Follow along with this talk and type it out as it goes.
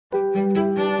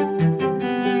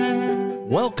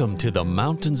Welcome to the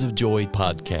Mountains of Joy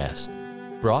podcast,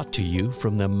 brought to you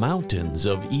from the mountains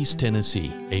of East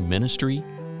Tennessee, a ministry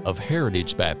of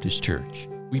Heritage Baptist Church.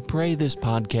 We pray this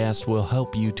podcast will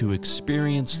help you to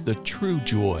experience the true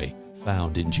joy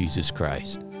found in Jesus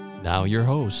Christ. Now your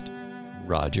host,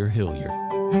 Roger Hilliard.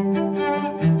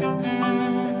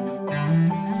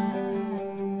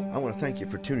 I want to thank you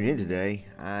for tuning in today.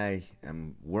 I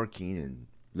am working and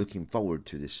looking forward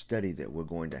to this study that we're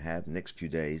going to have the next few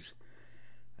days.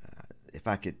 If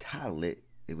I could title it,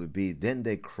 it would be, Then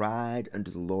They Cried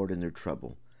Unto the Lord in Their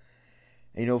Trouble.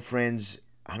 And you know, friends,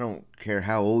 I don't care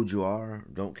how old you are,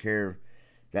 don't care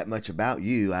that much about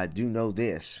you. I do know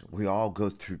this. We all go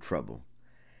through trouble.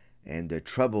 And the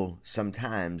trouble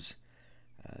sometimes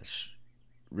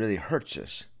really hurts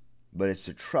us. But it's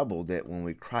the trouble that when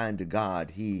we cry unto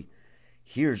God, He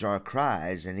hears our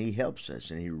cries and He helps us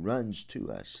and He runs to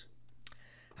us.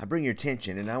 I bring your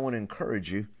attention and I want to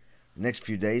encourage you the next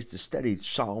few days to study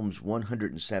Psalms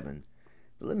 107.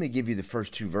 But let me give you the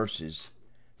first two verses.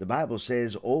 The Bible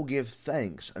says, "Oh, give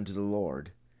thanks unto the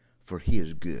Lord, for He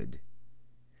is good,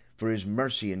 for His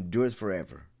mercy endureth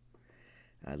forever.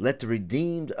 Let the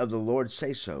redeemed of the Lord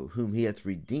say so, whom He hath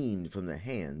redeemed from the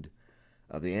hand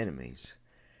of the enemies."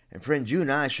 And friends, you and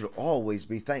I should always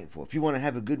be thankful. If you want to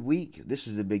have a good week, this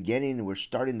is the beginning. We're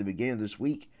starting the beginning of this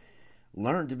week.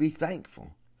 Learn to be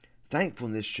thankful.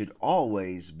 Thankfulness should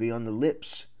always be on the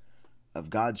lips of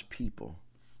God's people.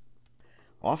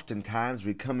 Oftentimes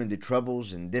we come into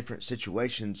troubles and different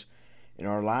situations in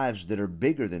our lives that are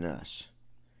bigger than us.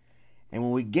 And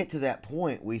when we get to that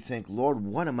point, we think, Lord,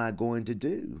 what am I going to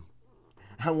do?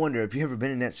 I wonder, have you ever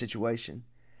been in that situation?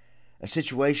 A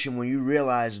situation when you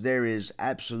realize there is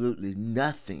absolutely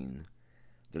nothing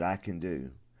that I can do.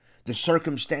 The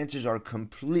circumstances are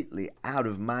completely out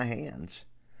of my hands.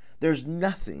 There's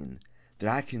nothing that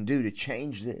I can do to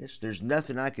change this. There's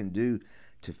nothing I can do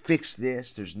to fix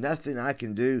this. There's nothing I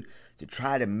can do to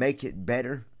try to make it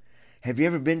better. Have you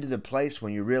ever been to the place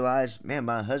when you realize, man,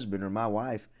 my husband or my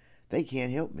wife, they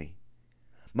can't help me.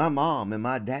 My mom and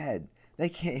my dad, they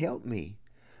can't help me.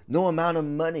 No amount of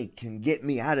money can get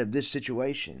me out of this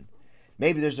situation.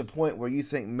 Maybe there's a point where you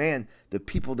think, man, the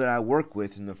people that I work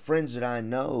with and the friends that I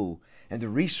know and the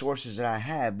resources that I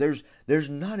have, there's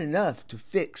not enough to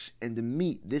fix and to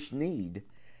meet this need.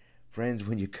 Friends,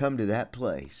 when you come to that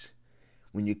place,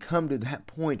 when you come to that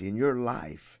point in your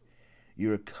life,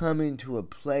 you're coming to a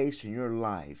place in your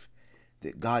life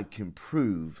that God can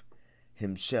prove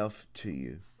Himself to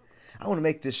you. I want to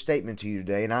make this statement to you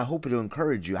today, and I hope it'll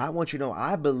encourage you. I want you to know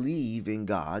I believe in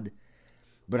God.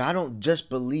 But I don't just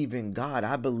believe in God.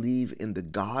 I believe in the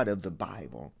God of the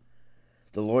Bible,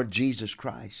 the Lord Jesus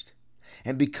Christ.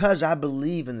 And because I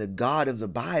believe in the God of the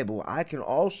Bible, I can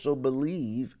also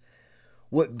believe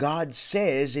what God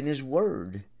says in His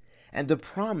Word and the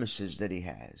promises that He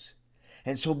has.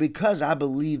 And so because I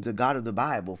believe the God of the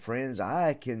Bible, friends,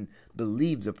 I can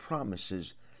believe the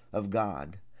promises of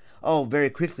God. Oh, very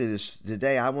quickly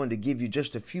today, I wanted to give you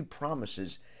just a few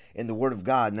promises in the Word of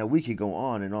God. Now, we could go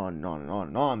on and on and on and on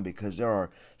and on because there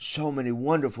are so many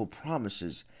wonderful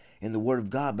promises in the Word of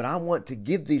God. But I want to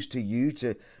give these to you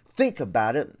to think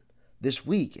about it this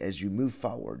week as you move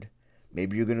forward.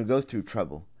 Maybe you're going to go through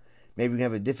trouble. Maybe you're going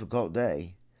to have a difficult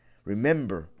day.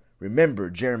 Remember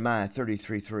Jeremiah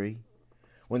 33:3.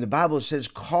 When the Bible says,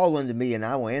 "Call unto me, and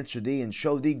I will answer thee, and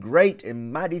show thee great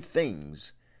and mighty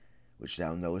things which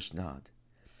thou knowest not."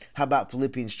 How about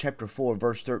Philippians chapter 4,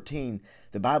 verse 13?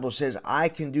 The Bible says, "I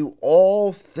can do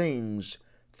all things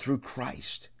through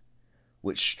Christ,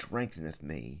 which strengtheneth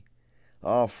me."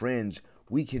 Oh, friends,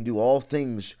 we can do all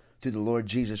things through the Lord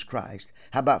Jesus Christ.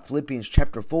 How about Philippians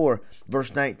chapter 4,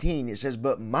 verse 19? It says,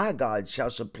 "But my God shall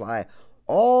supply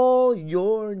all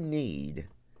your need."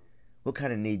 What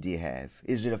kind of need do you have?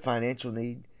 Is it a financial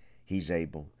need? He's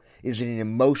able. Is it an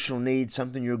emotional need,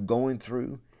 something you're going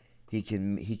through? He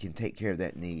can take care of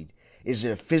that need. Is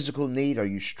it a physical need? Are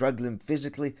you struggling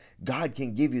physically? God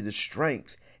can give you the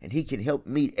strength and He can help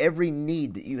meet every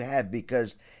need that you have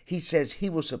because He says He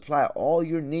will supply all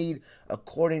your need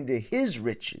according to His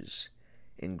riches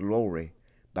in glory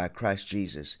by Christ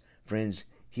Jesus. Friends,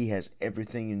 He has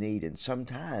everything you need, and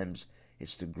sometimes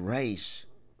it's the grace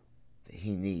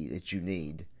that you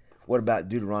need. What about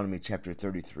Deuteronomy chapter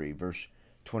 33, verse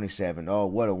 27? Oh,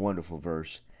 what a wonderful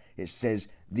verse. It says,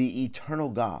 "The eternal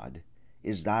God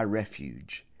is thy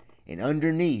refuge, and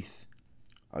underneath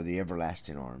are the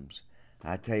everlasting arms."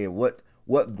 I tell you,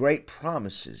 what great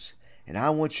promises. And I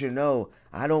want you to know,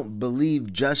 I don't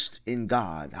believe just in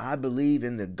God. I believe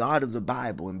in the God of the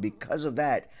Bible. And because of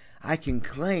that, I can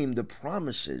claim the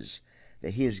promises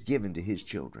that He has given to His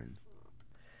children.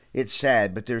 It's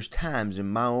sad, but there's times in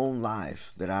my own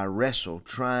life that I wrestle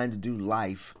trying to do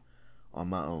life on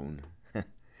my own.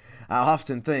 I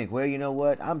often think, well, you know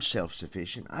what? I'm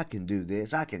self-sufficient. I can do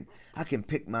this. I can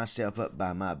pick myself up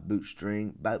by my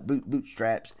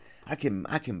bootstraps. I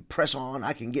can press on.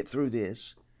 I can get through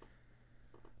this.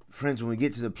 Friends, when we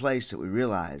get to the place that we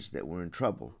realize that we're in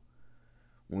trouble,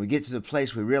 when we get to the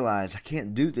place we realize I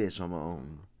can't do this on my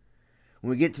own,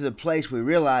 when we get to the place we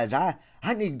realize I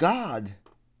need God,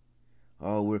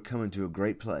 oh, we're coming to a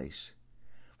great place.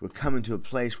 We're coming to a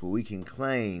place where we can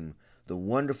claim the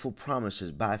wonderful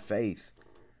promises by faith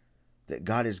that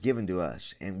God has given to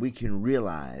us, and we can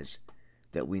realize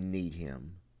that we need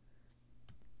Him.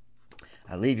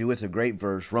 I leave you with a great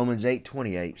verse. Romans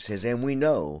 8:28 says, "And we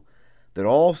know that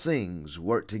all things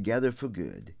work together for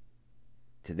good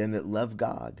to them that love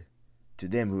God, to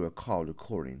them who are called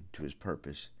according to His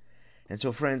purpose." And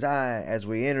so, friends, as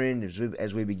we enter in,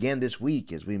 as we begin this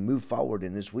week, as we move forward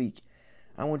in this week,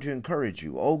 I want to encourage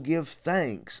you, oh, give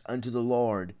thanks unto the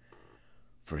Lord,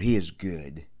 for He is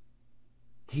good.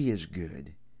 He is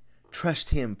good. Trust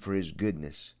Him for His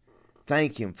goodness.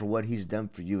 Thank Him for what He's done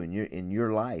for you in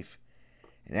your life,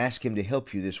 and ask Him to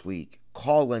help you this week.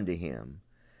 Call unto Him.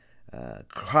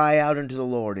 Cry out unto the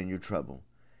Lord in your trouble,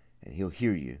 and He'll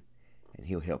hear you, and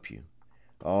He'll help you.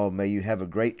 Oh, may you have a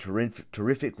great,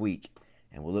 terrific week,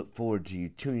 and we'll look forward to you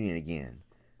tuning in again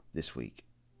this week.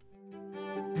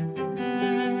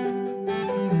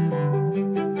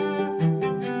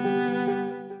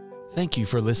 Thank you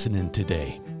for listening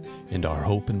today, and our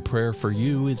hope and prayer for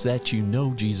you is that you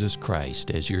know Jesus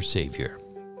Christ as your Savior.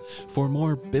 For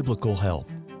more biblical help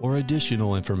or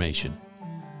additional information,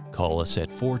 call us at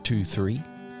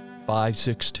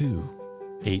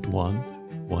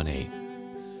 423-562-8118.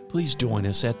 Please join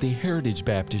us at the Heritage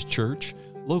Baptist Church,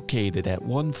 located at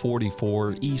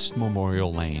 144 East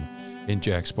Memorial Lane in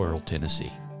Jacksboro,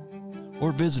 Tennessee.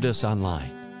 Or visit us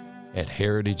online at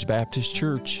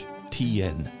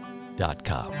heritagebaptistchurchtn.com.